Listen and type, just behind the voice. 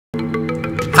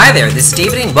Hi there, this is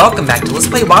David and welcome back to Let's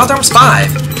Play Wild Arms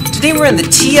 5. Today we're in the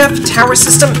TF Tower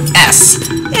System S,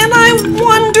 and I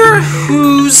wonder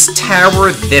whose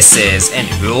tower this is and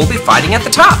who will be fighting at the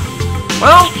top.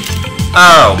 Well,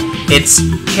 oh, it's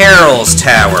Carol's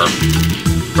tower.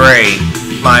 Great,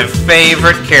 my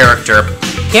favorite character.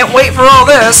 Can't wait for all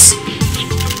this.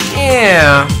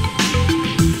 Yeah.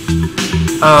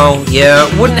 Oh, yeah,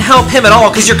 it wouldn't help him at all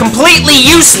because you're completely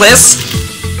useless.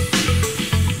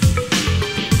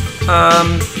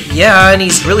 Yeah, and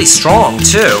he's really strong,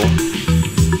 too.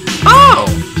 Oh!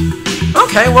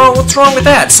 Okay, well, what's wrong with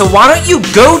that? So why don't you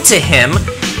go to him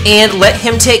and let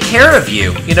him take care of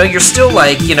you? You know, you're still,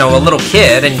 like, you know, a little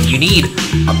kid, and you need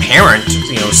a parent,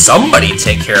 you know, somebody to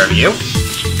take care of you.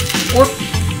 Or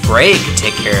Greg can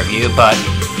take care of you, but,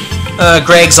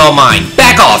 Greg's all mine.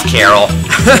 Back off, Carol!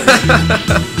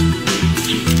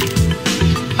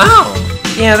 Oh!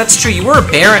 Yeah, that's true. You were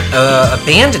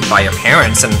abandoned by your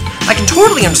parents, and I can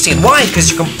totally understand why, because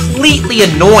you're completely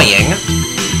annoying.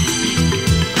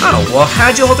 Oh, well,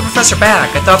 how'd you hold the professor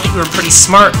back? I thought that you were pretty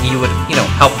smart and you would, you know,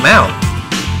 help him out.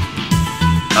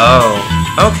 Oh,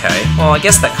 okay. Well, I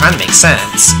guess that kind of makes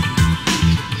sense.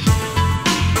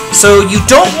 So you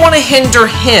don't want to hinder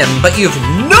him, but you have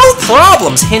no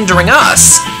problems hindering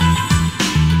us.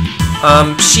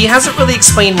 She hasn't really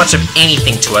explained much of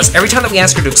anything to us. Every time that we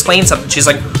ask her to explain something, she's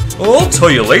like, "I'll tell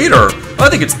you later. I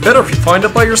think it's better if you find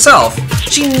it by yourself."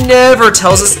 She never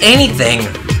tells us anything.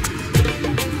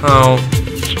 Oh.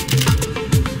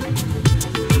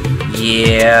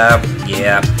 Yeah.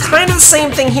 Kind of the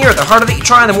same thing here. The harder that you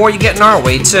try, the more you get in our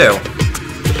way, too.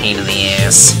 Pain in the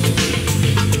ass.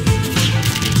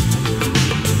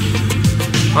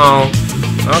 Oh.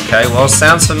 Okay, well,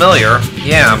 sounds familiar.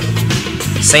 Yeah.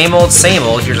 Same old,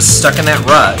 you're just stuck in that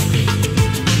rut.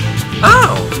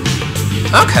 Oh!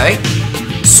 Okay.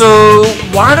 So,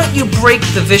 why don't you break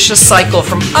the vicious cycle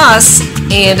from us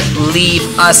and leave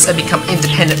us and become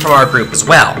independent from our group as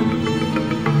well?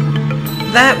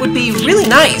 That would be really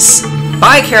nice.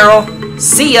 Bye, Carol.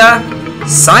 See ya.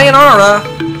 Sayonara.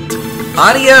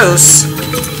 Adios.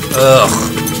 Ugh.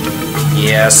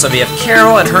 Yeah, so we have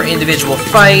Carol and her individual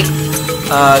fight.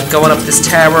 Going up this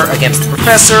tower against the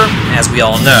professor, as we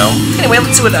all know. Anyway,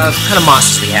 let's see what kind of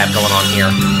monsters we have going on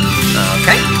here.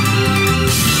 Okay.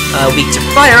 Weak to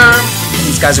fire.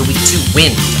 These guys are weak to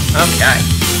wind. Okay.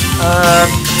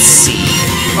 Let's see.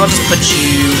 I'll just put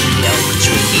you,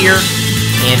 here,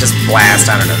 and just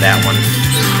blast. I don't know that one.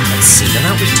 Let's see. They're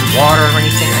not weak to water or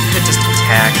anything. I could just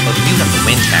attack. Oh, you have the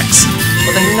wind hex.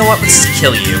 Well, then you know what? Let's just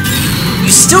kill you.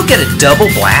 You still get a double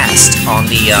blast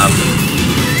on the,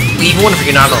 even if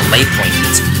you're not on a lay point,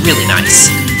 it's really nice.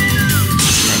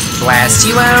 I can blast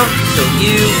you out, kill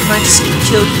you. Can I just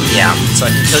kill you? Yeah, so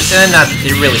I can kill you.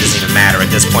 It really doesn't even matter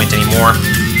at this point anymore.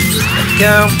 There we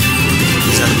go.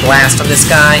 Use another blast on this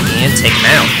guy and take him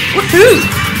out. Woohoo!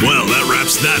 Well, that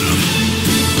wraps that up.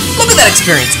 Look at that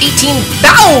experience!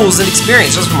 18,000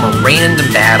 experience just from a random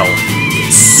battle.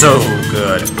 It's so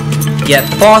good. Yet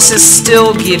bosses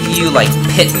still give you, like,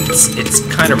 pittance. It's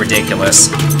kind of ridiculous.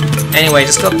 Anyway,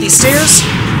 just go up these stairs.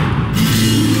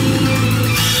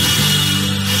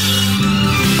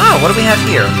 Oh, what do we have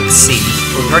here? Let's see.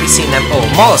 We've already seen them. Oh,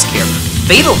 mollusk here.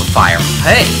 Fatal to fire.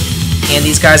 Hey. And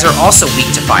these guys are also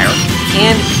weak to fire.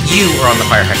 And you are on the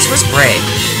fire hex. Where's Greg?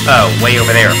 Oh, way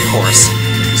over there, of course.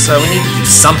 So we need to do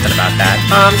something about that.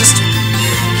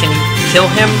 Can you kill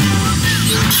him?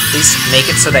 At least make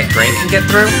it so that Greg can get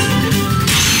through?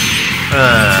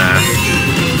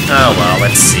 Oh, well,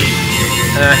 let's see.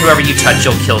 Whoever you touch,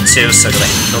 you'll kill too, so go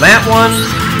ahead and kill that one.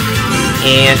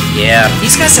 And, yeah,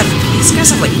 these guys have,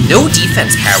 like, no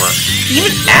defense power.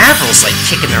 Even Avril's, like,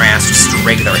 kicking their ass with just a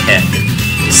regular hit.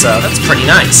 So, that's pretty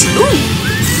nice. Ooh!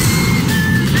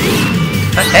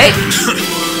 Hey!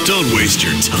 Don't waste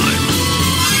your time.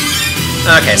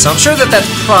 Okay, so I'm sure that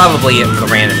that's probably it for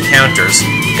the random encounters.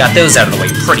 Got those out of the way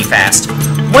pretty fast.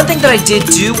 One thing that I did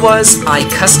do was I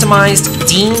customized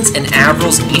Dean's and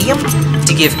Avril's medium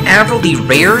to give Avril the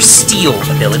rare steel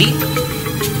ability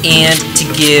and to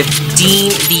give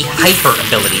Dean the hyper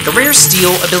ability. The rare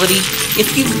steel ability,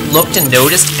 if you've looked and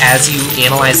noticed as you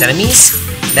analyze enemies,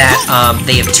 that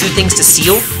they have two things to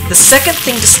steal. The second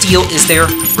thing to steal is their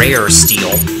rare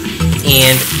steel.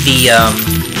 And the,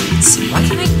 let's see, why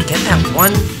can't I get that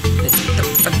one?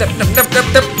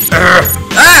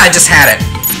 I just had it.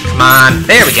 Come on,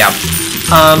 there we go.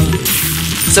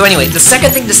 So anyway, the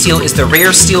second thing to steal is their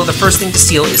rare steel. The first thing to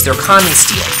steal is their common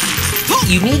steel.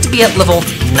 You need to be at level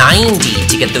 90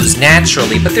 to get those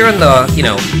naturally, but they're in the, you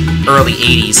know, early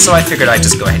 80s, so I figured I'd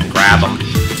just go ahead and grab them.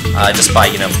 Just by,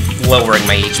 you know, lowering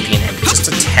my HP and just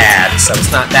a tad, so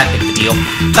it's not that big of a deal.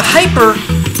 The Hyper,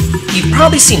 you've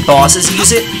probably seen bosses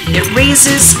use it. It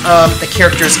raises the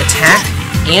character's attack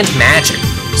and magic,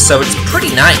 so it's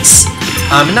pretty nice.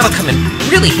 And that'll come in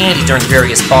really handy during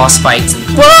various boss fights and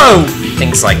whoa!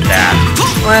 Things like that.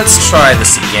 Let's try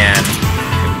this again.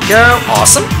 Here we go.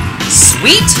 Awesome.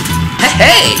 Sweet.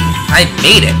 Hey, I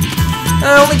made it.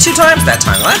 Only 2 times that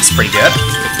time. Well, that's pretty good.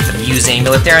 The Muse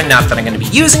Amulet there. Not that I'm going to be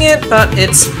using it, but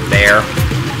it's there.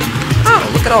 Oh,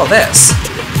 look at all this.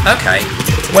 Okay.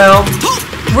 Well,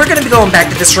 we're going to be going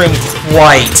back to this room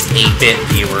quite a bit,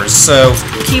 viewers, so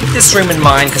keep this room in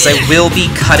mind, because I will be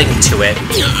cutting to it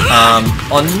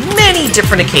on many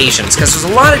different occasions, because there's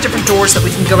a lot of different doors that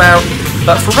we can go out,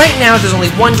 but for right now, there's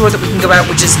only one door that we can go out,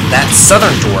 which is that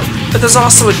southern door. But there's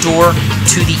also a door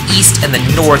to the east and the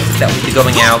north that we'll be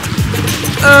going out,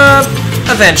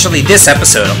 eventually, this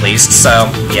episode at least,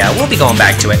 so yeah, we'll be going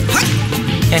back to it.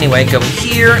 Anyway, go in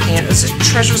here, and is there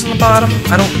treasures on the bottom?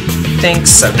 I don't think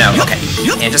so. No, okay.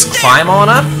 And just climb on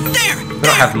up. We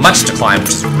don't have much to climb,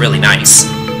 which is really nice.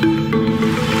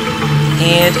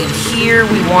 And in here,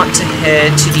 we want to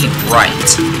head to the right.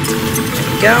 There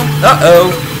we go.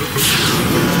 Uh-oh.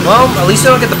 Well, at least we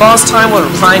don't get the boss time when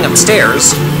we're climbing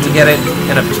upstairs. We get it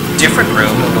in a different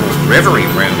room, a little rivery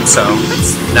room, so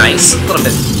that's nice. A little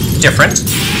bit different.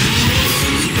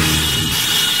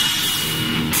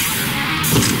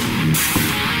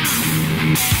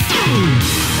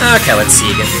 Okay, let's see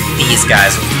again. These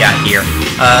guys what we got here.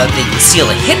 They steal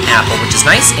a hit apple, which is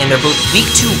nice, and they're both weak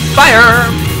to fire.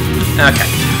 Okay,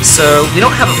 so we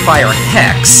don't have a fire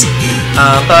hex,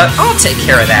 but I'll take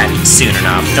care of that soon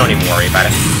enough. Don't even worry about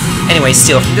it. Anyway,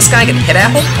 steal from this guy, get a hit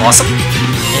apple. Awesome.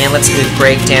 And let's move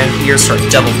Greg down here, start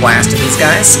double blasting these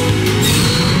guys.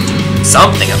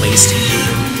 Something, at least.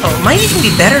 Oh, it might even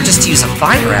be better just to use a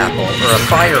fire apple, or a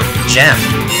fire gem,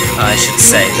 I should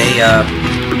say. They,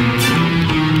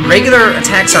 regular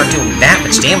attacks aren't doing that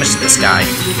much damage to this guy.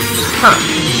 Huh.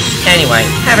 Anyway,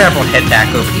 have Apple head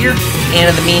back over here, and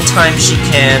in the meantime, she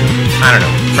can, I don't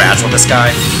know, fragile this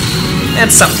guy.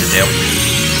 That's something to do.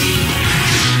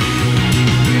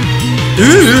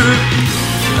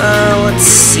 Let's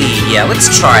see. Yeah,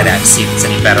 let's try that, see if it's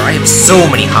any better. I have so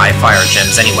many high fire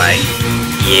gems anyway.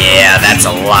 Yeah, that's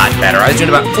a lot better. I was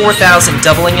doing about 4,000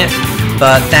 doubling it,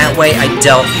 but that way I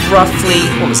dealt roughly,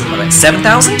 what was it, about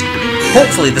 7,000?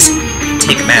 Hopefully this will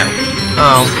take him out.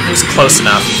 Oh, he was close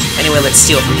enough. Anyway, let's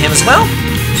steal from him as well.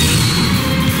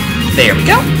 There we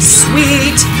go.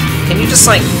 Sweet! Can you just,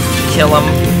 like, kill him?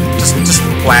 Just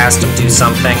blast him, do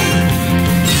something.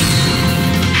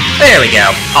 There we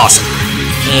go. Awesome.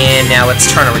 And now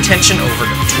let's turn our attention over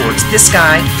towards this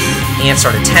guy and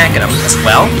start attacking him as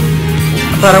well.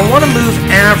 But I want to move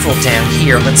Avril down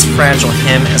here. Let's fragile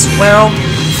him as well.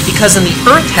 Because in the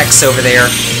Earth Hex over there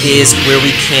is where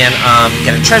we can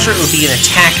get a treasure. It would be an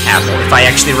attack apple if I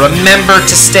actually remember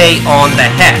to stay on the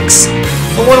Hex.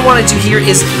 But what I want to do here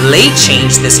is late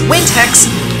change this Wind Hex,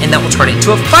 and that will turn it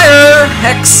into a Fire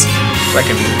Hex. So I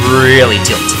can really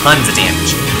deal tons of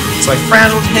damage. So I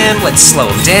fragiled him. Let's slow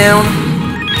him down.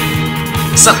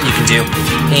 Something you can do.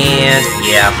 And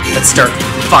yeah, let's start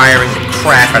firing the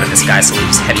crap out of this guy so he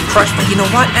leaves Heavy Crush. But you know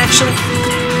what, actually?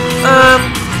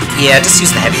 Yeah, just use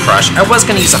the Heavy Crush. I was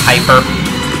going to use a Hyper,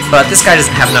 but this guy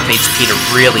doesn't have enough HP to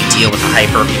really deal with the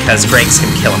Hyper because Greg's going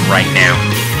to kill him right now.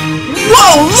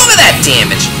 Whoa, look at that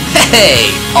damage! Hey,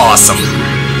 awesome!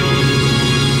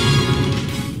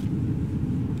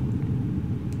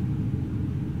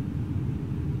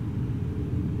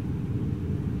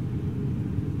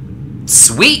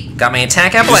 Sweet! Got my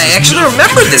attack apple. I actually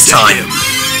remembered this time!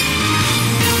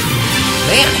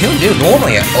 Man, who knew?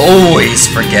 Normally I always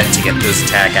forget to get those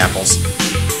attack apples.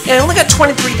 Yeah, I only got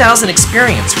 23,000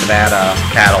 experience for that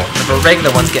battle. The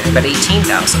regular one's getting about 18,000.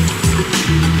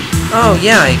 Oh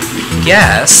yeah, I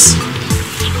guess.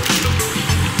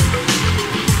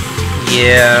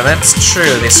 Yeah, that's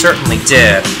true. They certainly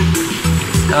did.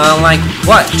 Like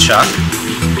what, Chuck?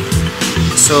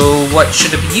 So what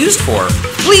should it be used for?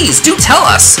 Please, do tell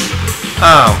us!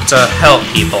 Oh, to help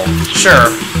people.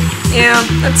 Sure. Yeah,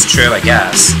 that's true, I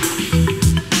guess.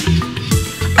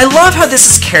 I love how this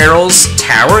is Carol's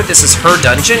tower. This is her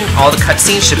dungeon. All the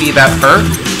cutscenes should be about her.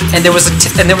 And there was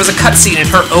a cutscene in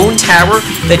her own tower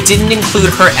that didn't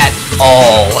include her at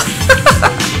all.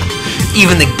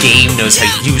 Even the game knows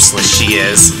how useless she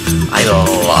is. I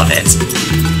love it.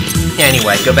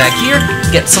 Anyway, go back here,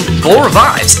 get some full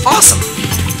revives. Awesome.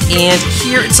 And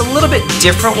here, it's a little bit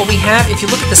different what we have. If you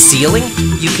look at the ceiling,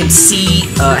 you can see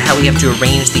how we have to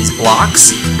arrange these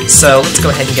blocks. So let's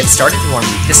go ahead and get started. We want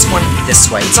to move this one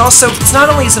this way. It's not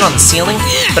only is it on the ceiling,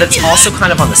 but it's also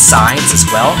kind of on the sides as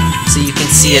well. So you can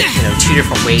see it, two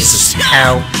different ways as to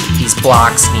how these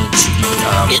blocks need to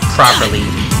be properly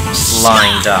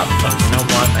lined up. Oh, you know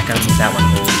what? I gotta move that one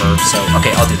over. So,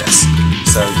 okay, I'll do this.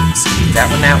 So you can see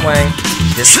that one that way,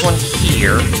 this one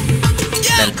here.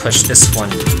 Then push this one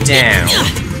down.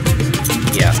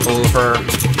 Yeah, over.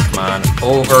 Come on,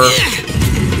 over.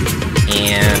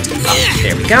 And up.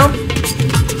 There we go.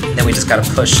 Then we just gotta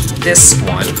push this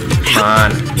one. Come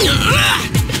on.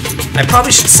 I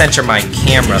probably should center my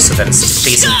camera so that it's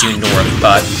facing due north,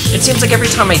 but it seems like every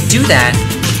time I do that,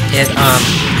 it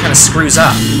kind of screws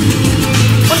up.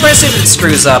 When I say that it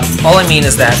screws up, all I mean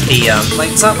is that the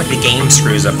it's not like the game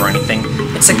screws up or anything.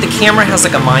 It's like the camera has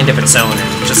like a mind of its own and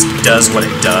it just does what it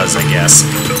does, I guess.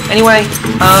 Anyway,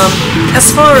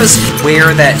 as far as where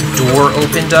that door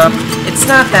opened up, it's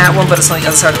not that one, but it's on the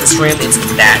other side of this room. It's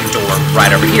that door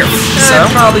right over here. So I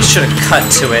probably should have cut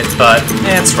to it, but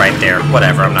it's right there.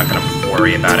 Whatever, I'm not gonna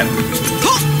worry about it.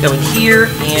 Go in here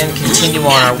and continue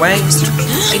on our way.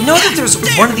 I know that there's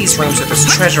one of these rooms that there's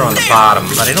treasure on the bottom,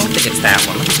 but I don't think it's that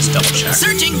one. Let me just double check.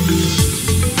 Searching.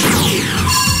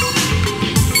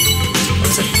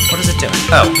 What is it doing?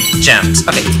 Oh, gems.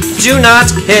 Okay, do not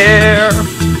care.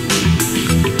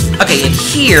 Okay, in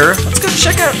here, let's go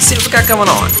check out and see what we got going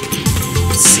on.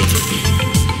 Let's see.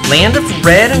 Land of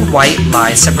red and white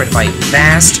lies separated by a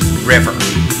vast river.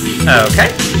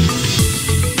 Okay.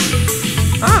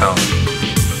 Oh.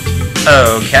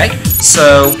 Okay.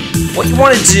 So, what you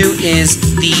want to do is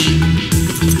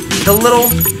the little,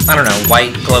 I don't know,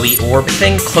 white glowy orb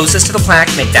thing closest to the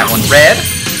plaque, make that one red.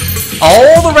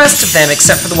 All the rest of them,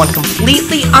 except for the one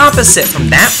completely opposite from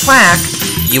that plaque,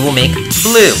 you will make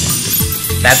blue.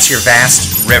 That's your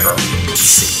vast river. Let's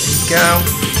see, there you go.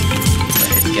 Go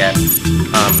ahead and get,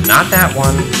 not that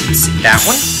one. Let's see, that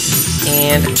one,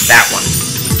 and that one.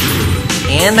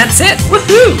 And that's it,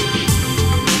 woohoo!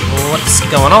 What's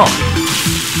going on?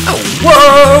 Oh,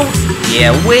 whoa!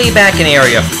 Yeah, way back in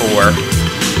Area 4.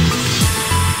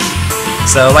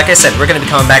 So, like I said, we're going to be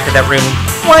coming back to that room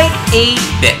quite a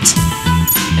bit.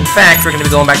 In fact, we're going to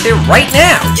be going back there right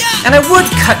now. And I would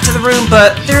cut to the room,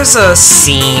 but there's a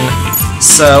scene.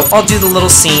 So I'll do the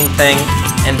little scene thing,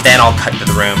 and then I'll cut to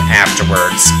the room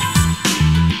afterwards.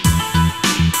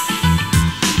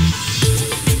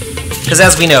 Because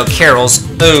as we know, Carol's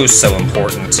oh so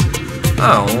important.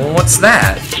 Oh, what's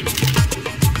that?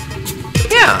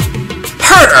 Yeah.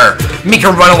 Hurt her! Make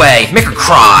her run away! Make her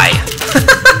cry!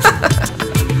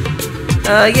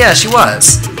 Yeah, she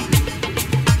was.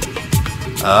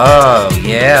 Oh,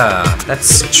 yeah,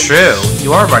 that's true.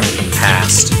 You are running from the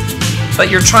past. But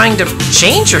you're trying to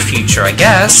change your future, I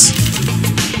guess.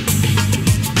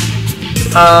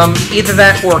 Either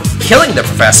that or killing the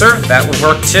professor. That would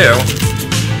work too.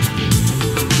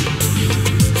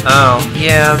 Oh,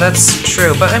 yeah, that's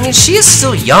true. But, I mean, she is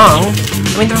still young.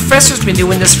 I mean, the professor's been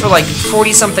doing this for like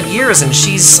 40-something years, and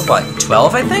she's, what,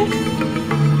 12, I think?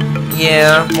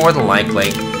 Yeah, more than likely.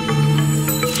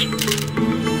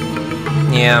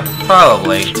 Yeah,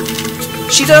 probably.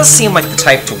 She does seem like the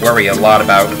type to worry a lot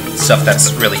about stuff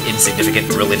that's really insignificant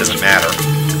and really doesn't matter.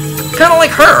 Kinda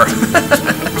like her!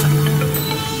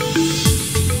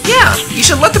 Yeah, you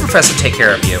should let the professor take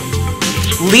care of you.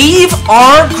 Leave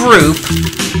our group,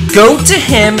 go to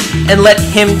him, and let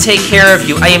him take care of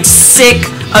you. I am sick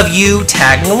of you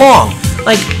tagging along.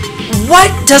 Like,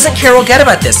 what doesn't Carol get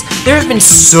about this? There have been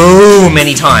so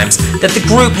many times that the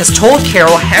group has told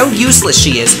Carol how useless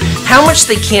she is, how much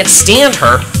they can't stand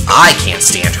her. I can't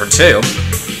stand her too.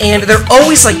 And they're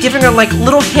always like giving her like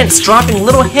little hints, dropping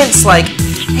little hints like,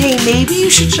 hey, maybe you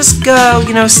should just go,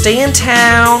 stay in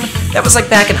town. That was like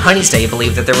back in Honey's Day, I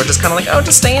believe, that they were just kind of like, oh,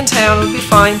 just stay in town, it'll be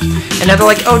fine. And now they're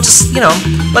like, oh, just,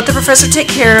 let the professor take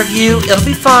care of you, it'll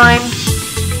be fine.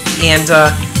 And,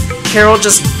 Carol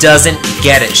just doesn't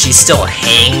get it. She still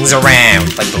hangs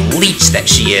around like the leech that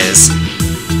she is.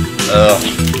 Ugh.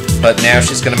 But now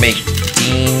she's gonna make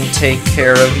Dean take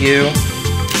care of you.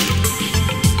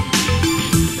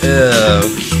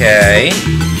 Okay.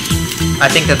 I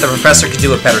think that the professor could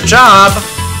do a better job.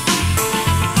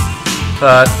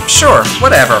 But, sure,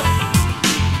 whatever.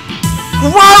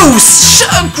 Gross!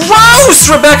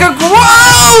 Gross, Rebecca!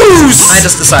 Gross! I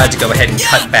just decided to go ahead and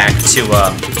cut back to,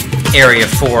 Area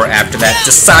 4 after that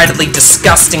decidedly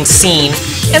disgusting scene.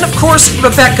 And of course,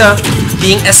 Rebecca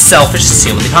being as selfish as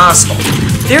humanly possible.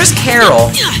 There's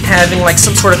Carol having like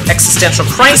some sort of existential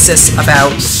crisis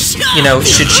about, you know,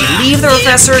 should she leave the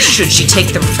professor? Should she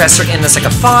take the professor in as like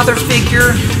a father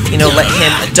figure? You know, let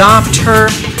him adopt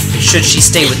her? Should she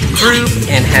stay with the group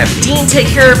and have Dean take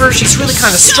care of her? She's really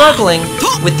kind of struggling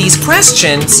with these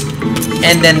questions.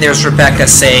 And then there's Rebecca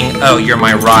saying, oh, you're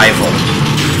my rival.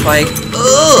 Like,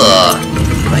 ugh.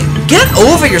 Like, get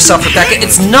over yourself, Rebecca.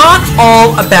 It's not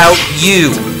all about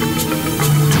you.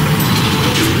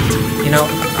 You know,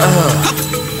 ugh.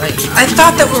 Like, I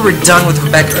thought that we were done with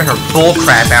Rebecca and her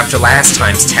bullcrap after last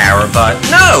time's tower, but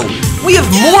no! We have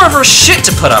more of her shit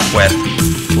to put up with.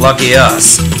 Lucky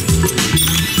us.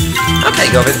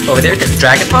 Okay, go over there, get the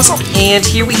dragon puzzle. And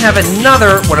here we have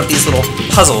another one of these little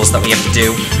puzzles that we have to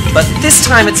do. But this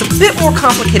time it's a bit more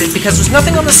complicated because there's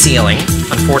nothing on the ceiling,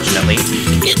 unfortunately.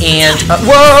 And,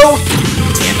 whoa!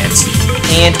 Damn it.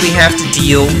 And we have to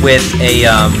deal with a,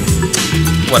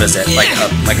 what is it?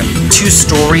 Like a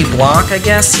two-story block, I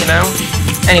guess, you know?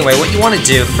 Anyway, what you want to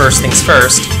do, first things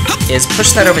first, is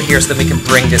push that over here so that we can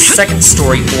bring this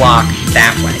second-story block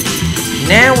that way.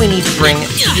 Now we need to bring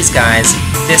these guys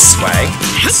this way.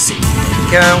 Let's see. There we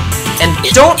go. And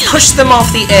don't push them off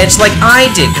the edge like I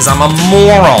did, because I'm a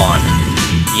moron.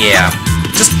 Yeah.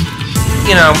 Just,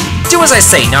 you know, do as I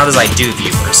say, not as I do,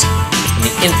 viewers. In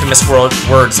the infamous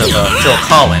words of Phil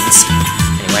Collins.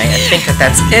 Anyway, I think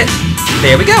that's it.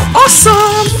 There we go.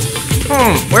 Awesome!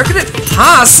 Where could it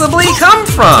possibly come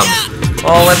from?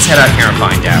 Well, let's head out here and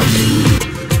find out.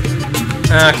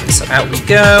 Okay, so out we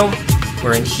go.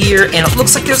 We're in here, and it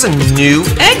looks like there's a new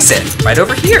exit right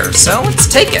over here. So let's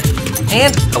take it.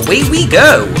 And away we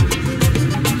go.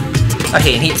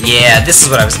 Okay, and yeah, this is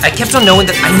what I kept on knowing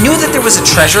that I knew that there was a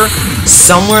treasure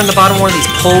somewhere in the bottom of one of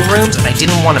these pull rooms, and I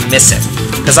didn't want to miss it.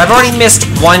 Because I've already missed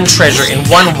one treasure in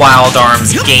one Wild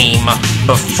Arms game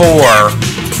before.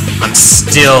 I'm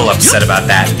still upset about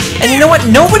that. And you know what?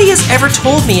 Nobody has ever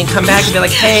told me and come back and be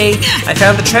like, hey, I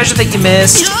found the treasure that you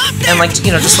missed, and like,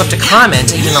 you know, just left a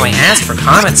comment, even though I asked for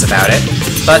comments about it,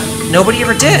 but nobody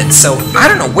ever did. So I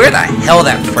don't know where the hell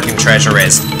that freaking treasure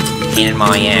is. Pain in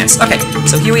my ass. Okay,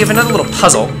 so here we have another little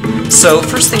puzzle. So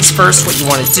first things first, what you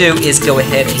want to do is go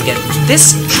ahead and get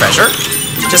this treasure.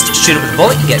 Just shoot it with a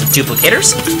bullet, you get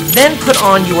duplicators. Then put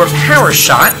on your power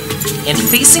shot, and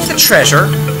facing the treasure,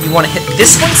 you want to hit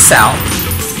this one south,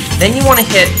 then you want to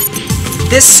hit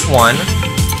this one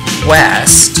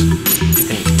west. You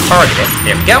can target it.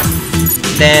 There we go.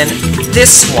 Then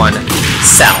this one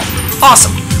south.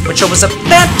 Awesome. Which opens up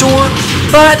that door,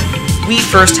 but we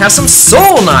first have some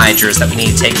Soul Nigers that we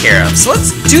need to take care of. So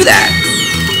let's do that.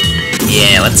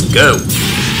 Yeah, let's go.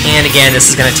 And again, this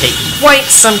is going to take quite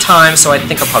some time, so I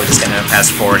think I'll probably just end up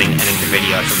fast-forwarding, ending the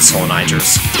video after the Soul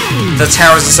Nigers. The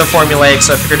towers are so formulaic,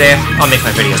 so I figured I'll make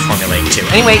my videos formulaic too.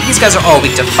 Anyway, these guys are all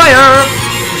weak to fire,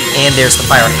 and there's the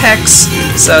Fire Hex,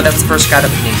 so that's the first guy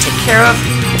that we need to take care of.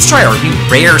 Let's try our new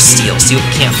Rare Steel, see what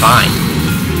we can't find.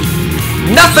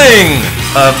 Nothing!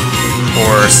 Of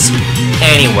course.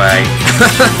 Anyway,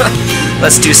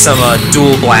 let's do some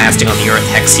dual blasting on the Earth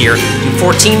Hex here. Do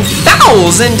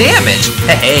 14,000 damage!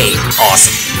 Hey,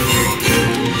 awesome.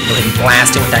 Go ahead and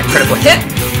blast him with that critical hit.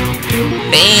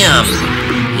 Bam!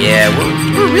 Yeah,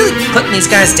 we're really putting these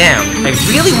guys down. I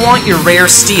really want your Rare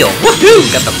Steel. Woohoo!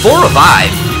 Got the 4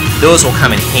 Revive. Those will come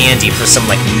in handy for some,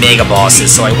 like, mega bosses,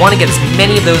 so I want to get as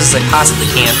many of those as I possibly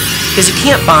can, because you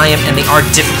can't buy them, and they are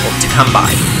difficult to come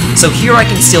by. So here I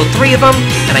can steal 3 of them,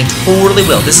 and I totally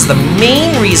will. This is the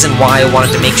main reason why I wanted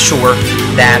to make sure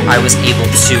that I was able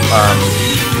to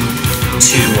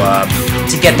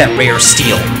get that Rare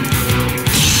Steel.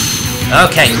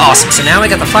 Okay, awesome. So now I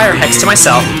got the Fire Hex to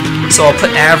myself, so I'll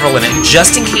put Avril in it,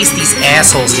 just in case these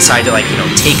assholes decide to, like, you know,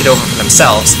 take it over for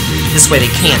themselves. This way they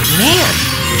can't. Man,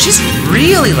 she's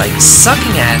really, like,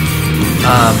 sucking at,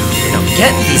 you know,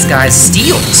 getting these guys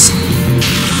steals.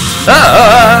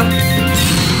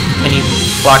 Can you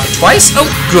block it twice? Oh,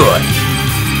 good.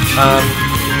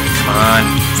 Come on.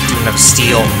 Let's do another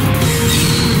steal.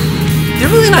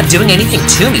 They're really not doing anything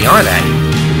to me, are they?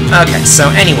 Okay, so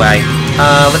anyway,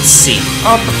 let's see.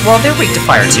 Oh, well, they're weak to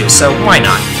fire too, so why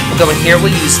not? We'll go in here,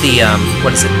 we'll use the,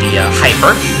 what is it, the,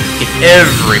 Hyper. Get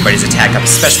everybody's attack up,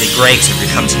 especially Greg's, who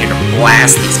comes here to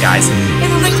blast these guys. And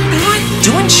they're not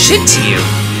doing shit to you.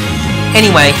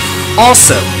 Anyway,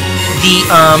 also, the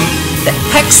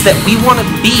hex that we want to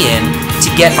be in to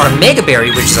get our Mega Berry,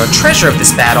 which is our treasure of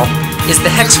this battle, is the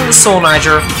hex from the Soul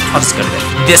Niger. I'll just go to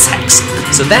this hex.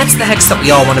 So that's the hex that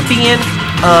we all want to be in.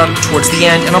 towards the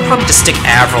end, and I'll probably just stick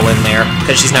Avril in there,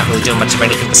 because she's not really doing much of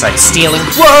anything besides stealing.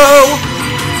 Whoa!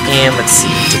 And let's see,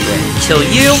 to go ahead and kill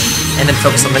you, and then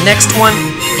focus on the next one,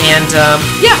 and,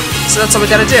 yeah, so that's all we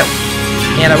gotta do.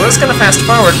 And I was gonna fast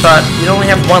forward, but we only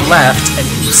have one left. And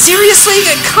seriously?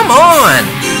 Come on!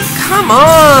 Come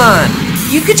on!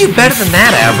 You could do better than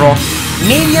that, Avril.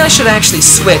 Maybe I should actually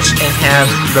switch and have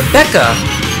Rebecca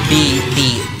be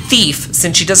the thief,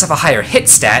 since she does have a higher hit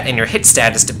stat, and your hit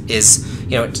stat is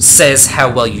you know, it says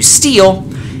how well you steal,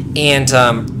 and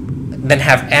then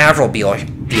have Avril be our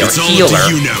It's healer. all up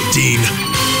to you now, Dean.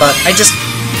 But I just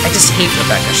hate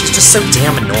Rebecca. She's just so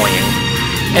damn annoying.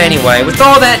 Anyway, with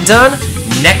all that done,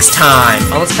 next time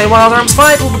on Let's Play Wild Arms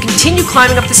 5, we'll continue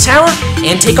climbing up this tower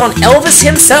and take on Elvis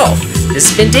himself. This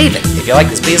has been David. If you like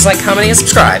this, please like, comment, and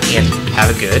subscribe, and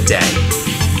have a good day.